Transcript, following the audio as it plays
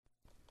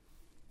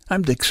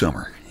I'm Dick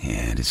Summer,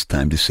 and it's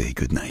time to say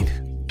goodnight.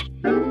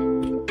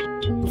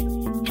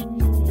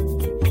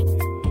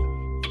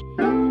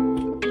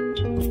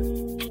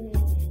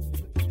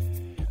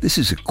 This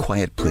is a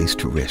quiet place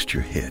to rest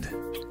your head,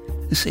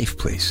 a safe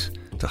place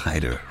to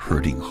hide a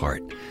hurting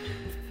heart,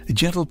 a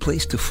gentle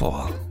place to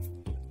fall.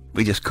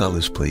 We just call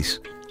this place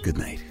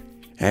goodnight.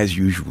 As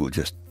usual,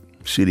 just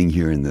sitting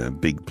here in the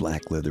big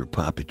black leather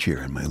papa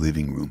chair in my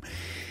living room,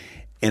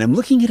 and I'm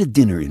looking at a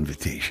dinner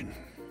invitation.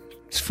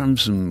 It's from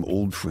some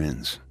old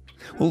friends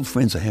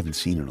I haven't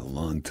seen in a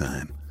long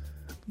time,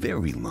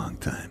 very long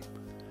time,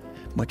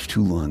 much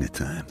too long a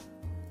time.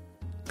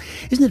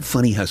 Isn't it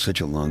funny how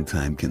such a long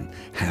time can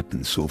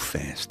happen so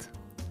fast?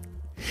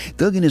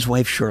 Doug and his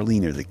wife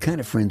Charlene are the kind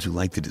of friends who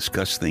like to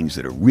discuss things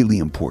that are really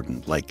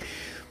important, like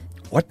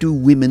what do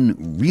women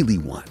really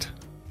want?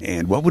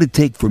 And what would it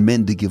take for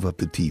men to give up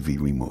the TV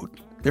remote?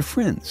 They're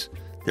friends.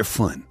 They're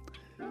fun.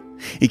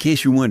 In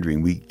case you're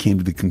wondering, we came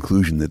to the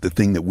conclusion that the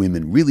thing that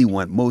women really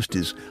want most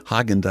is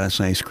Häagen-Dazs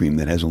ice cream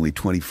that has only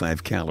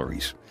 25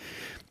 calories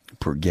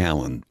per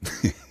gallon.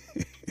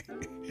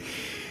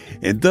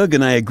 And Doug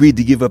and I agreed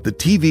to give up the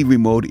TV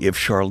remote if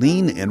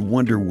Charlene and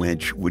Wonder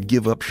Wench would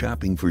give up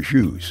shopping for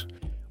shoes.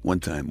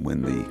 One time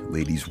when the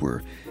ladies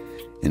were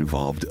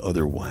involved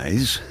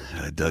otherwise,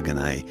 Doug and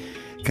I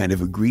kind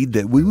of agreed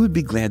that we would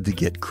be glad to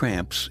get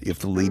cramps if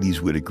the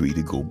ladies would agree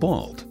to go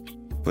bald.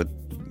 But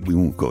we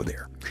won't go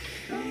there.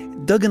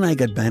 Doug and I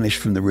got banished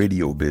from the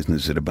radio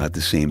business at about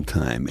the same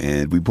time,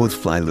 and we both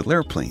fly little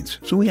airplanes,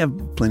 so we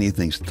have plenty of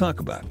things to talk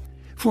about.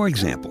 For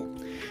example,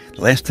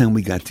 the last time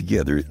we got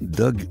together,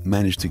 Doug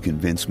managed to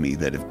convince me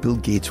that if Bill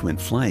Gates went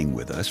flying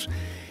with us,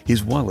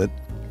 his wallet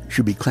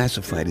should be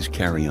classified as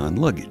carry-on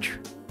luggage.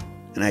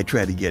 And I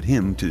tried to get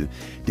him to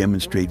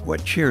demonstrate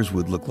what chairs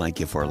would look like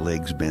if our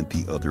legs bent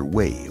the other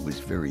way. It was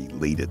very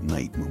late at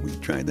night when we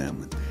tried that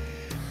one.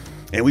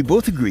 And we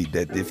both agreed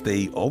that if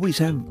they always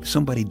have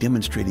somebody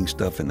demonstrating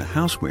stuff in the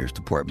housewares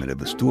department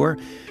of a store,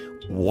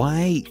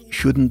 why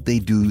shouldn't they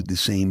do the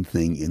same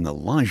thing in the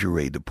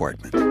lingerie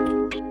department?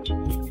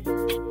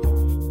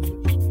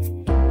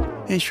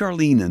 And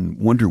Charlene and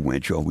Wonder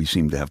Wench always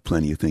seem to have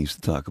plenty of things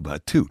to talk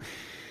about, too.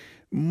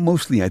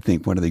 Mostly, I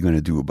think, what are they going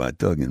to do about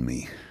Doug and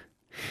me?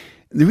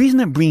 The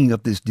reason I'm bringing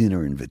up this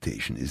dinner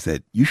invitation is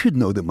that you should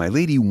know that my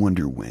lady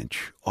Wonder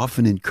Wench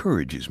often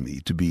encourages me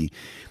to be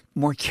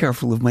more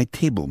careful of my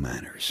table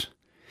manners.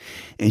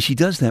 And she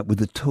does that with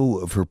the toe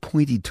of her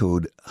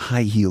pointy-toed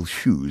high-heel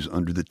shoes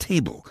under the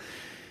table.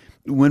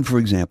 When, for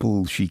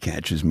example, she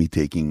catches me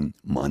taking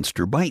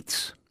monster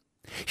bites.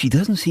 She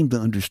doesn't seem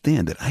to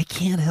understand that I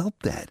can't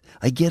help that.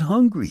 I get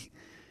hungry.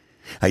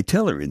 I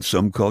tell her in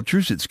some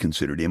cultures it's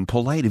considered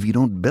impolite if you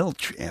don't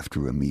belch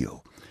after a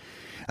meal.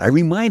 I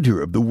remind her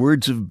of the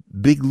words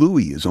of Big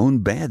Louie, his own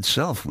bad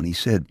self, when he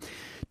said,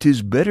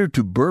 "'Tis better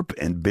to burp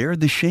and bear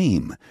the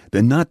shame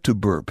than not to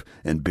burp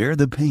and bear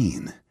the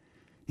pain."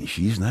 And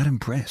she's not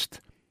impressed.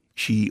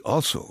 She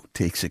also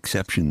takes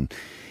exception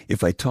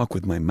if I talk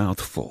with my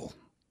mouth full.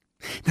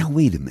 Now,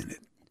 wait a minute.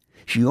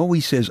 She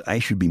always says I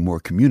should be more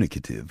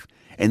communicative,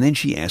 and then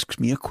she asks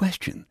me a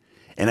question,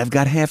 and I've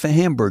got half a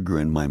hamburger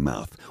in my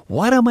mouth.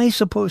 What am I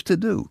supposed to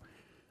do?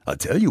 I'll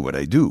tell you what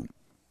I do.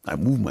 I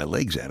move my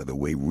legs out of the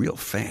way real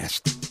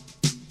fast.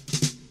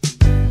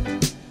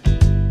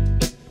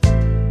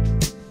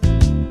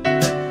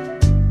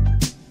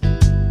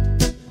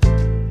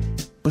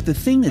 But the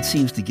thing that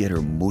seems to get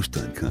her most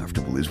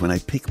uncomfortable is when I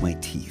pick my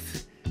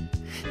teeth.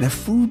 Now,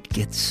 food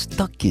gets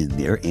stuck in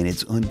there and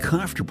it's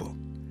uncomfortable.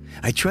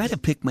 I try to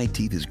pick my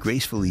teeth as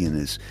gracefully and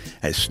as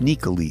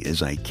sneakily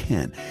as I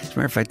can. As a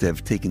matter of fact,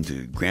 I've taken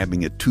to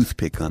grabbing a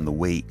toothpick on the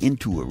way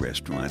into a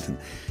restaurant and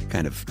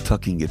kind of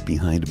tucking it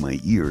behind my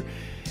ear,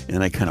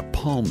 and I kind of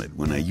palm it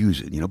when I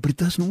use it, but it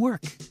doesn't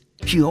work.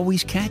 She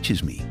always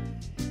catches me.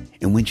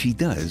 And when she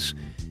does,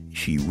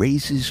 she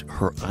raises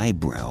her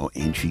eyebrow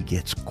and she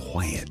gets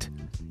quiet.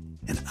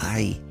 And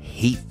I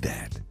hate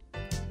that.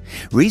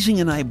 Raising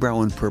an eyebrow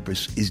on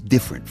purpose is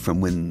different from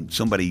when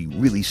somebody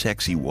really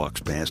sexy walks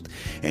past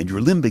and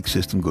your limbic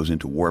system goes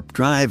into warp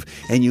drive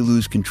and you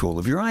lose control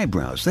of your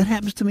eyebrows. That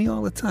happens to me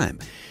all the time.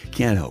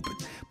 Can't help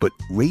it. But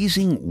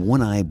raising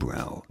one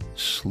eyebrow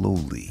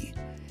slowly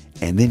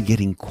and then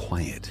getting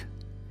quiet,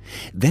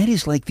 that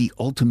is like the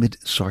ultimate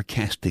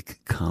sarcastic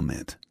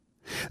comment.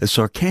 A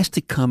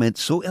sarcastic comment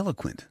so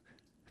eloquent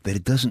that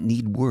it doesn't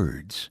need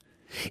words.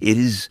 It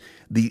is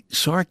the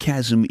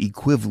sarcasm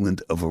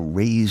equivalent of a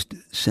raised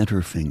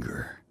center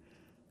finger.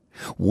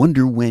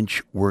 Wonder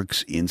Wench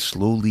works in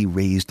slowly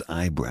raised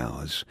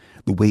eyebrows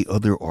the way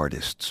other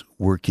artists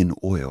work in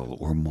oil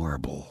or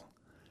marble.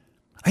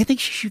 I think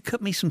she should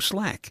cut me some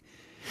slack.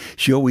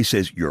 She always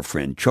says, "Your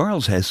friend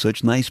Charles has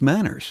such nice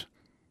manners."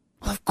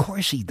 Well, of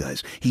course he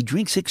does. He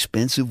drinks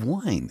expensive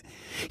wine.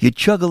 You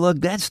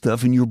chug-a-lug that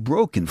stuff and you're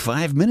broke in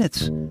 5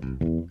 minutes.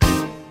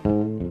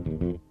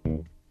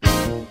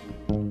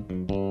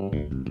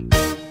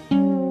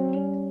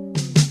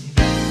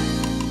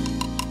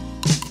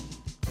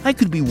 I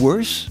could be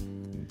worse.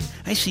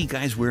 I see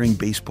guys wearing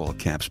baseball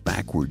caps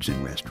backwards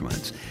in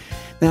restaurants.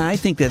 Now, I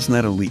think that's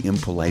not only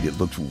impolite, it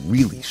looks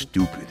really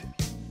stupid.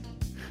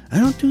 I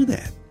don't do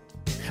that.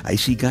 I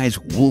see guys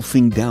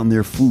wolfing down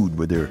their food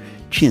with their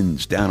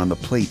chins down on the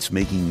plates,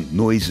 making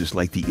noises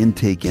like the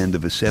intake end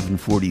of a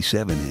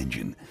 747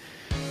 engine.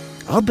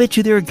 I'll bet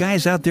you there are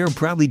guys out there who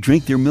probably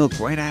drink their milk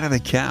right out of the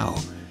cow.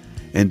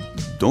 And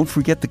don't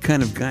forget the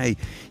kind of guy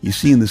you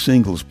see in the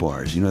singles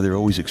bars. You know, they're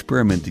always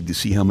experimenting to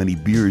see how many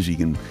beers you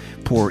can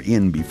pour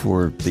in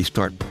before they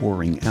start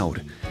pouring out.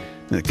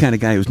 The kind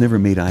of guy who's never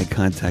made eye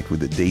contact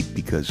with a date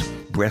because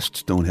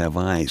breasts don't have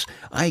eyes.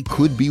 I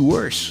could be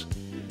worse.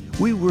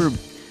 We were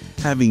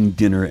having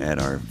dinner at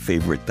our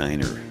favorite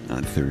diner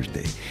on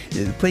Thursday.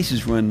 The place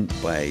is run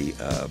by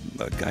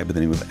a guy by the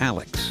name of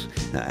Alex.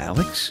 Now,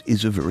 Alex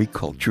is a very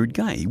cultured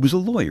guy. He was a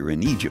lawyer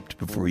in Egypt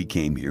before he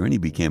came here, and he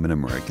became an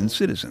American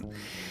citizen.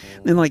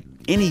 And like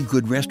any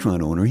good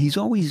restaurant owner, he's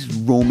always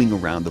roaming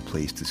around the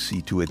place to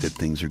see to it that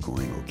things are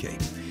going okay.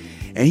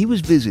 And he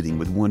was visiting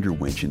with Wonder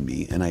Wench and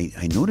me, and I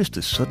noticed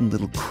a sudden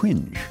little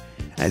cringe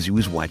as he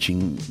was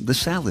watching the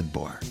salad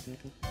bar.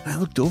 I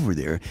looked over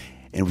there,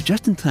 and it was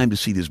just in time to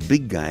see this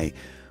big guy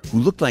who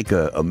looked like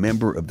a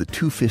member of the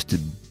Two-Fisted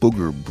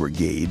Booger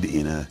Brigade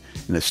in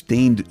a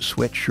stained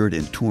sweatshirt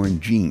and torn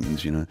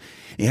jeans, you know.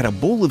 He had a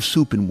bowl of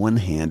soup in one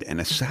hand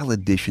and a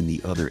salad dish in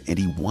the other, and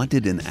he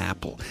wanted an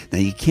apple. Now,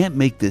 you can't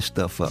make this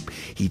stuff up.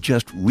 He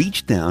just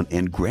reached down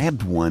and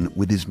grabbed one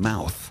with his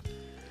mouth.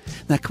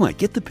 Now, come on,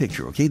 get the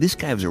picture, okay? This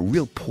guy was a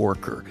real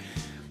porker,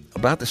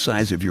 about the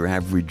size of your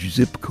average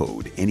zip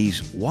code, and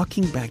he's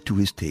walking back to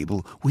his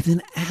table with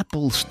an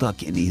apple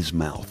stuck in his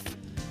mouth.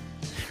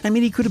 I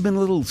mean, he could have been a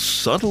little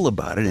subtle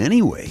about it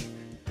anyway.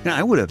 Now,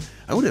 I would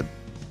have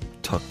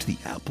tucked the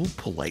apple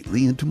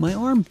politely into my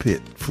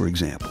armpit, for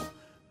example.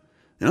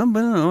 But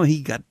no,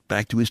 he got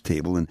back to his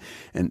table,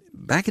 and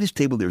back at his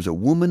table there was a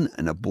woman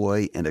and a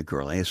boy and a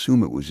girl. I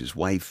assume it was his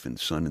wife and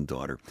son and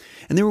daughter,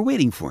 and they were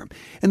waiting for him.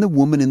 And the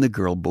woman and the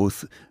girl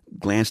both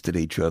glanced at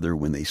each other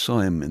when they saw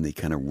him, and they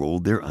kind of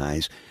rolled their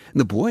eyes.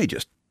 And the boy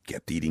just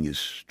kept eating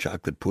his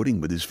chocolate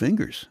pudding with his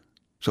fingers.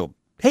 So,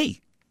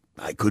 hey,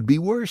 I could be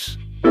worse.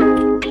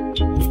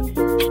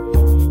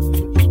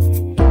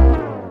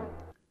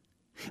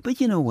 But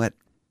you know what?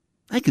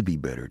 I could be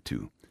better,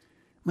 too.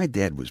 My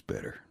dad was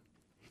better.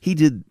 He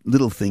did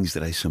little things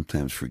that I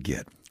sometimes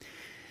forget.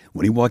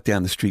 When he walked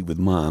down the street with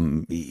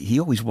Mom, he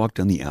always walked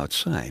on the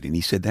outside, and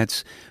he said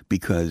that's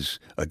because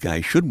a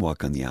guy should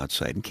walk on the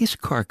outside in case a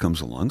car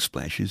comes along,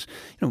 splashes,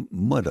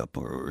 mud up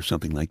or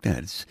something like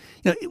that.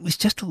 It was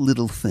just a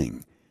little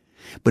thing,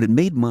 but it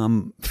made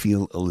Mom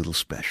feel a little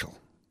special,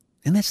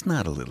 and that's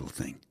not a little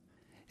thing.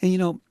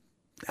 And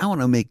I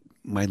want to make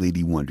my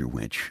lady Wonder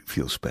Wench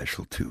feel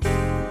special too.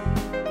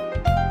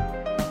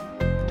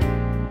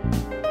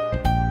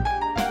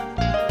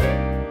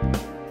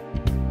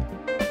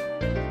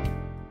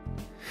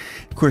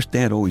 Of course,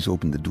 Dad always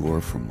opened the door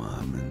for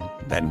Mom,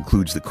 and that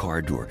includes the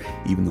car door,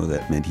 even though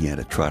that meant he had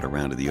to trot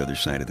around to the other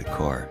side of the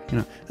car.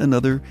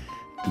 Another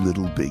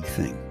little big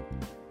thing.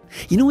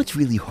 You know what's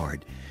really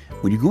hard?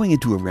 When you're going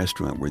into a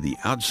restaurant where the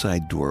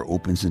outside door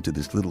opens into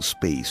this little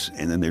space,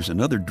 and then there's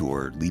another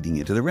door leading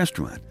into the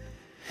restaurant.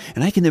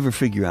 And I can never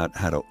figure out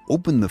how to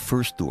open the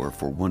first door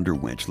for Wonder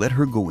Wench, let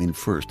her go in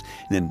first,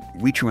 and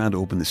then reach around to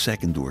open the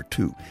second door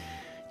too.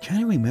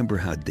 Trying to remember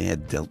how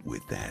Dad dealt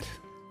with that.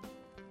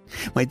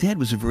 My dad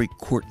was a very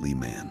courtly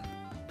man.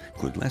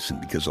 Good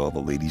lesson, because all the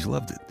ladies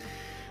loved it.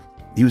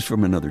 He was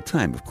from another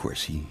time, of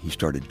course. He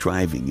started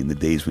driving in the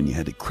days when you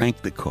had to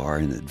crank the car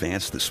and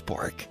advance the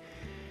spark.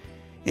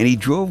 And he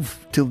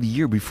drove till the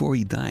year before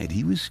he died.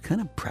 He was kind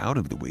of proud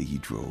of the way he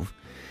drove.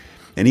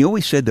 And he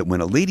always said that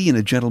when a lady and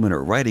a gentleman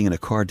are riding in a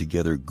car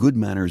together, good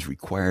manners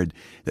required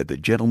that the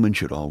gentleman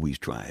should always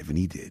drive, and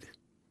he did.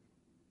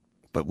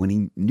 But when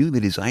he knew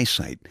that his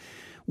eyesight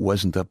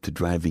wasn't up to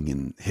driving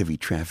in heavy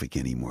traffic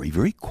anymore, he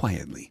very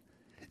quietly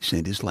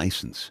sent his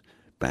license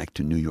back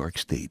to New York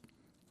State.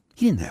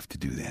 He didn't have to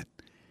do that,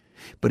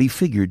 but he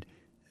figured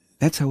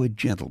that's how a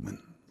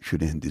gentleman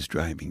should end his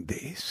driving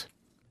days.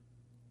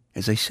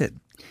 As I said,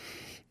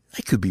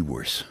 I could be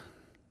worse.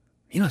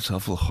 It's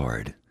awful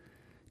hard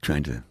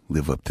trying to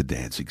live up to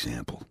Dad's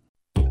example.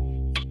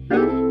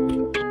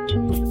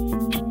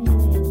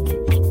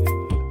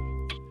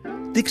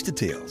 Dick's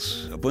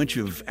Details, a bunch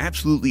of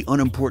absolutely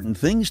unimportant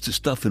things to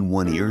stuff in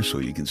one ear so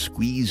you can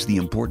squeeze the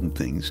important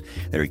things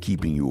that are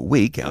keeping you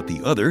awake out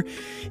the other,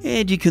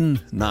 and you can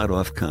nod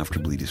off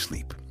comfortably to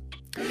sleep.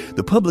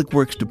 The Public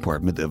Works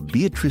Department of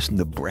Beatrice,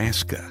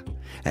 Nebraska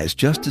has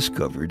just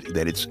discovered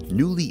that its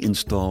newly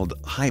installed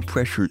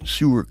high-pressure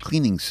sewer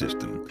cleaning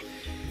system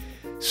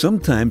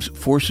sometimes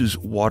forces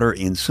water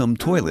in some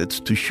toilets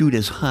to shoot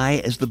as high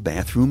as the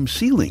bathroom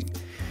ceiling.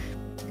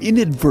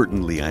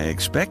 Inadvertently, I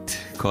expect,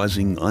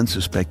 causing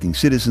unsuspecting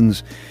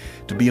citizens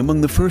to be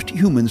among the first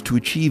humans to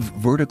achieve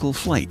vertical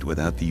flight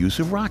without the use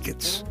of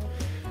rockets.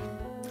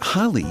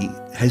 Holly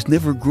has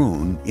never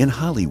grown in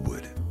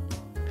Hollywood.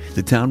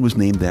 The town was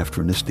named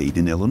after an estate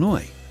in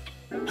Illinois.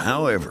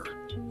 However,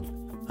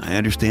 I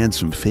understand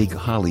some fake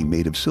holly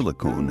made of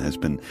silicone has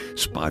been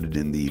spotted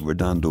in the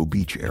Redondo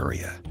Beach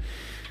area.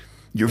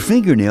 Your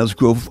fingernails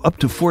grow up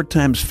to 4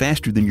 times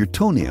faster than your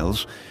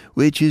toenails,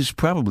 which is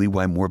probably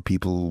why more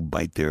people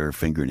bite their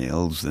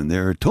fingernails than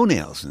their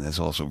toenails. And that's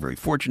also very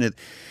fortunate,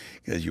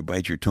 because you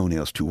bite your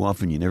toenails too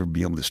often, you never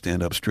be able to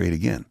stand up straight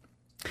again.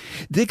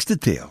 Dick's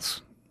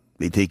Details.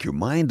 They take your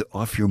mind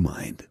off your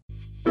mind.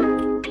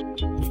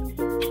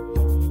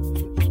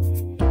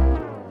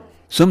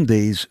 Some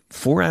days,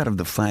 4 out of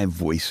the 5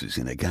 voices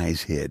in a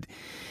guy's head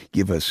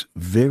give us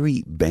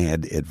very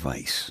bad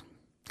advice.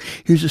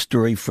 Here's a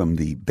story from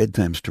the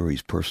Bedtime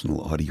Stories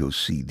personal audio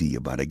CD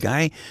about a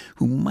guy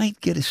who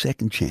might get a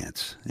second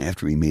chance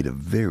after he made a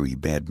very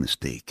bad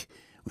mistake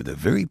with a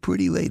very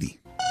pretty lady.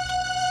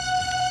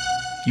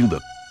 You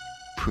look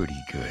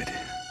pretty good.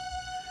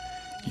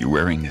 You're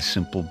wearing a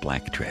simple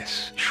black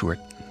dress, short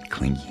and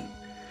clingy.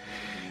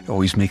 It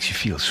always makes you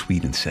feel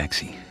sweet and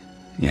sexy.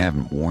 You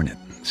haven't worn it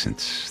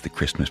since the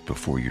Christmas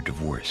before your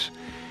divorce.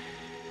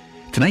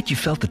 Tonight you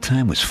felt the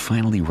time was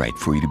finally right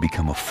for you to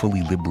become a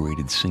fully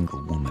liberated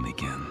single woman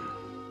again.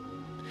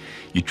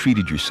 You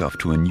treated yourself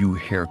to a new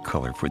hair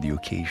color for the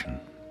occasion,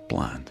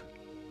 blonde.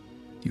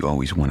 You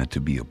always wanted to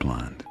be a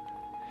blonde.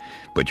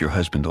 But your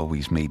husband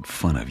always made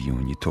fun of you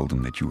when you told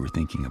him that you were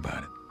thinking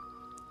about it.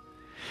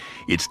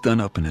 It's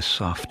done up in a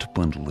soft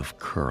bundle of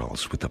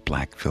curls with a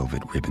black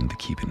velvet ribbon to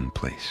keep it in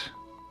place.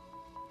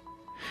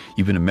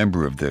 You've been a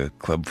member of the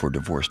Club for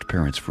Divorced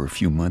Parents for a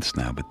few months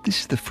now, but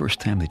this is the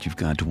first time that you've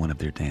gone to one of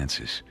their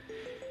dances.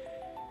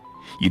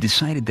 You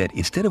decided that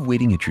instead of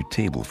waiting at your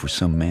table for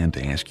some man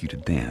to ask you to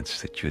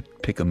dance, that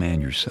you'd pick a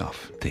man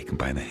yourself, take him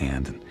by the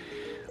hand, and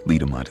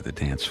lead him onto the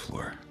dance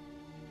floor.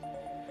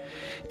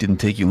 It didn't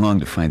take you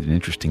long to find an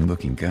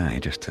interesting-looking guy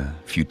just a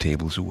few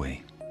tables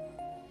away.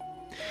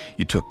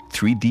 You took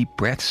 3 deep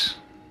breaths,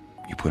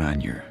 you put on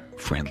your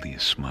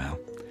friendliest smile,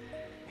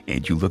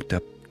 and you looked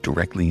up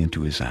directly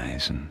into his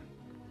eyes and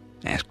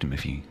asked him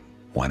if he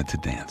wanted to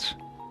dance.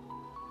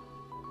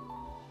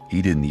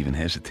 He didn't even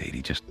hesitate.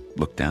 He just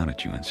looked down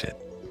at you and said,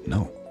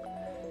 "No."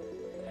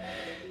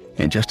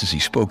 And just as he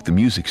spoke, the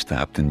music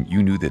stopped, and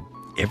you knew that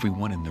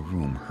everyone in the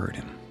room heard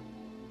him.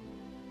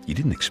 You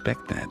didn't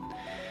expect that,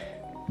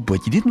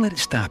 but you didn't let it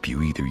stop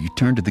you either. You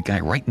turned to the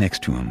guy right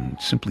next to him and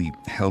simply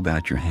held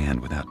out your hand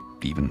without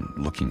even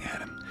looking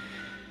at him.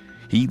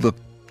 He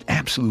looked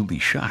absolutely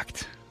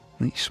shocked.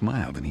 He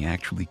smiled, and he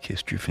actually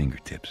kissed your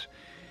fingertips.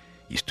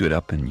 You stood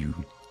up and you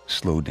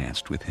slow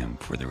danced with him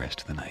for the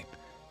rest of the night.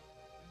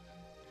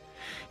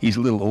 He's a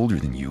little older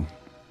than you,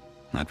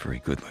 not very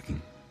good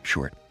looking,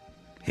 short,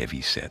 heavy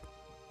set,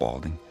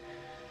 balding.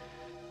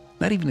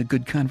 Not even a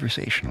good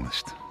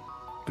conversationalist,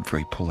 but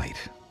very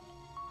polite.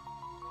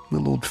 A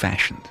little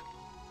old-fashioned,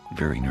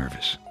 very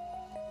nervous.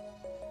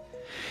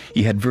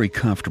 He had very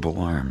comfortable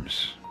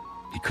arms.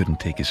 He couldn't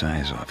take his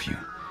eyes off you.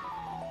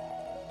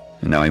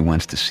 And now he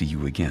wants to see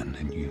you again,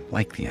 and you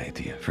like the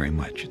idea very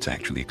much. It's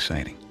actually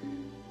exciting.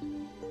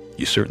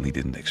 You certainly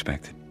didn't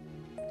expect it.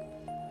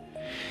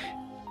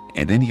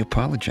 And then he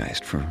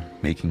apologized for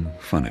making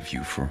fun of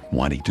you for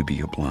wanting to be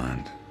a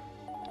blonde,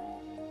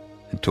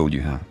 and told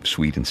you how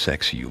sweet and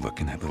sexy you look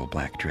in that little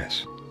black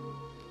dress.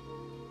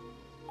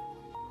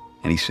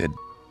 And he said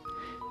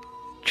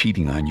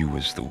cheating on you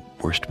was the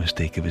worst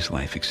mistake of his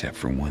life except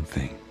for one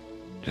thing.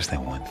 Just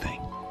that one thing.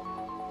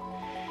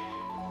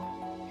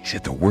 He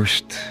said the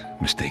worst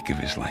mistake of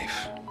his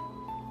life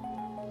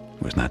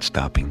was not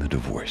stopping the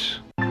divorce.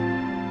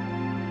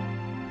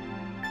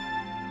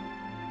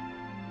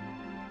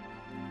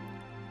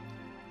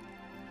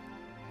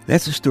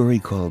 That's a story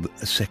called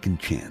A Second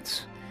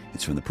Chance.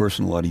 It's from the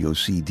personal audio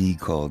CD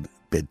called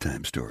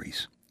Bedtime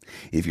Stories.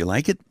 If you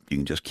like it, you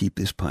can just keep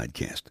this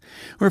podcast.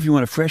 Or if you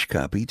want a fresh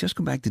copy, just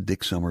go back to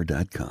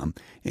dicksummer.com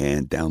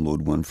and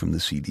download one from the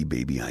CD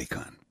Baby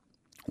icon.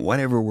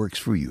 Whatever works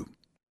for you.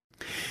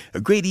 A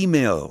great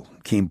email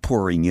came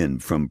pouring in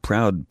from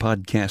proud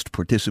podcast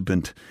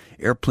participant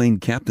Airplane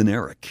Captain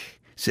Eric.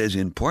 Says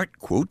in part,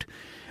 quote,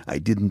 "I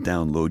didn't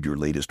download your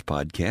latest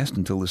podcast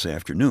until this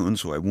afternoon,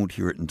 so I won't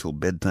hear it until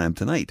bedtime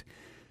tonight."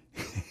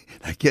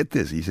 Now get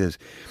this, he says,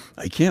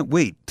 "I can't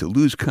wait to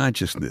lose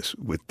consciousness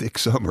with Dick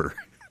Summer."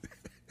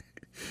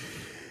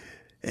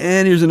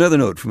 And here's another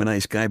note from a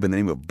nice guy by the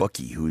name of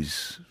Bucky,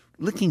 who's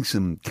licking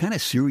some kind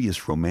of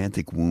serious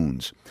romantic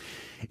wounds.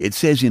 It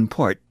says in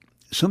part,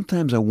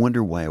 "Sometimes I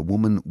wonder why a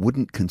woman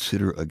wouldn't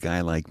consider a guy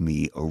like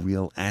me a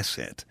real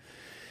asset.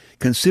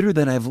 Consider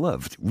that I've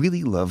loved,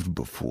 really loved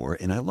before,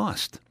 and I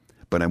lost.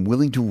 But I'm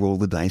willing to roll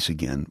the dice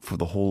again for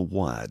the whole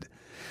wad.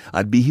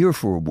 I'd be here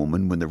for a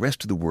woman when the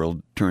rest of the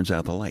world turns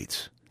out the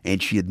lights.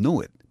 And she'd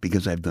know it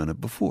because I've done it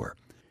before.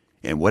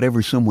 And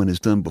whatever someone has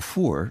done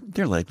before,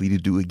 they're likely to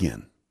do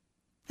again."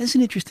 That's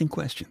an interesting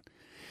question.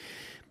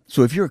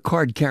 So if you're a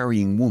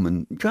card-carrying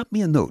woman, drop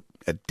me a note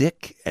at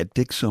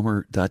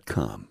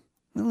dick@dicksummer.com.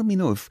 Well, let me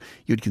know if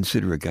you'd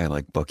consider a guy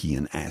like Bucky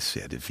an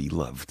asset if he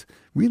loved,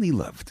 really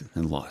loved,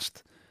 and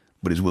lost,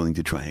 but is willing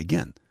to try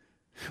again.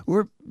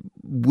 Or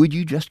would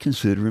you just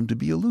consider him to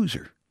be a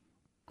loser?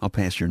 I'll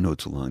pass your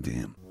notes along to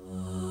him.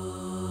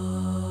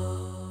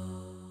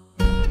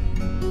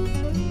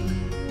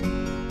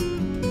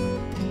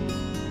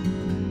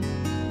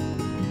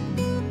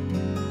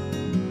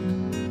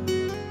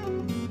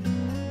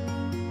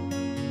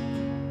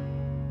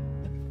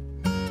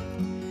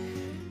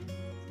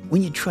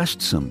 When you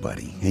trust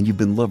somebody and you've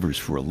been lovers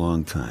for a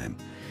long time,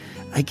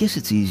 I guess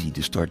it's easy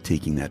to start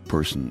taking that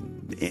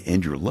person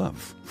and your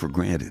love for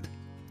granted.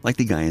 Like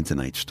the guy in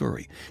tonight's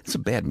story. It's a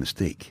bad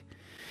mistake.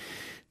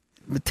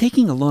 But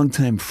taking a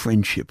long-time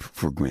friendship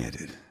for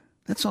granted,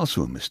 that's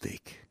also a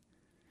mistake.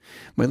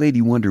 My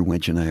Lady Wonder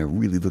Wench and I are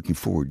really looking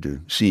forward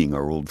to seeing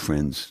our old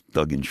friends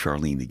Doug and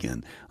Charlene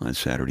again on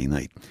Saturday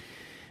night.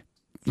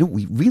 You know,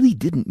 we really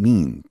didn't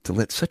mean to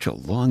let such a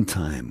long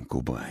time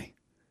go by.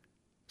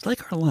 It's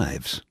like our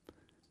lives.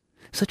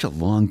 Such a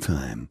long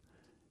time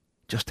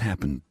just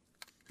happened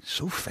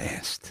so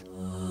fast.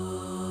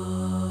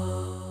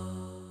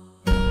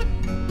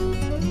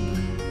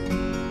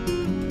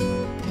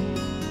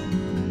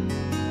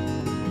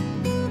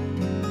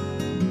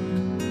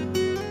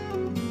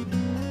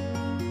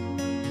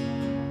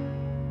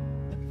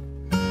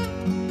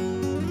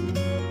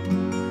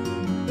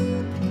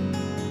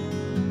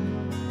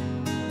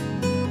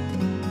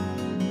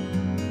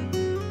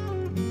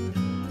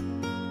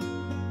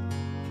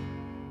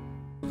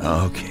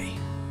 Okay,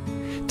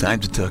 time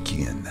to tuck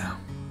you in now.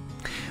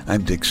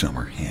 I'm Dick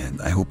Summer,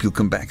 and I hope you'll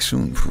come back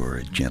soon for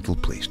a gentle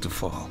place to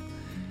fall.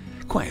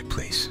 Quiet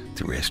place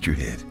to rest your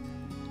head.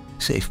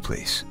 Safe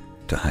place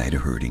to hide a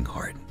hurting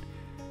heart.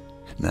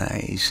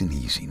 Nice and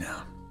easy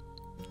now.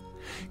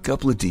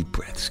 Couple of deep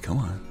breaths, come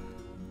on.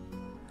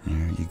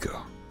 There you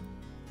go.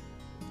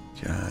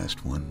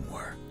 Just one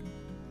more.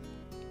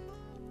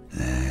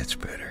 That's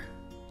better.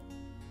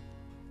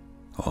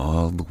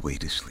 All the way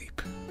to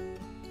sleep.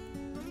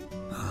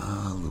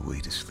 All the way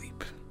to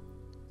sleep.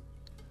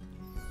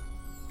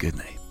 Good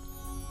night.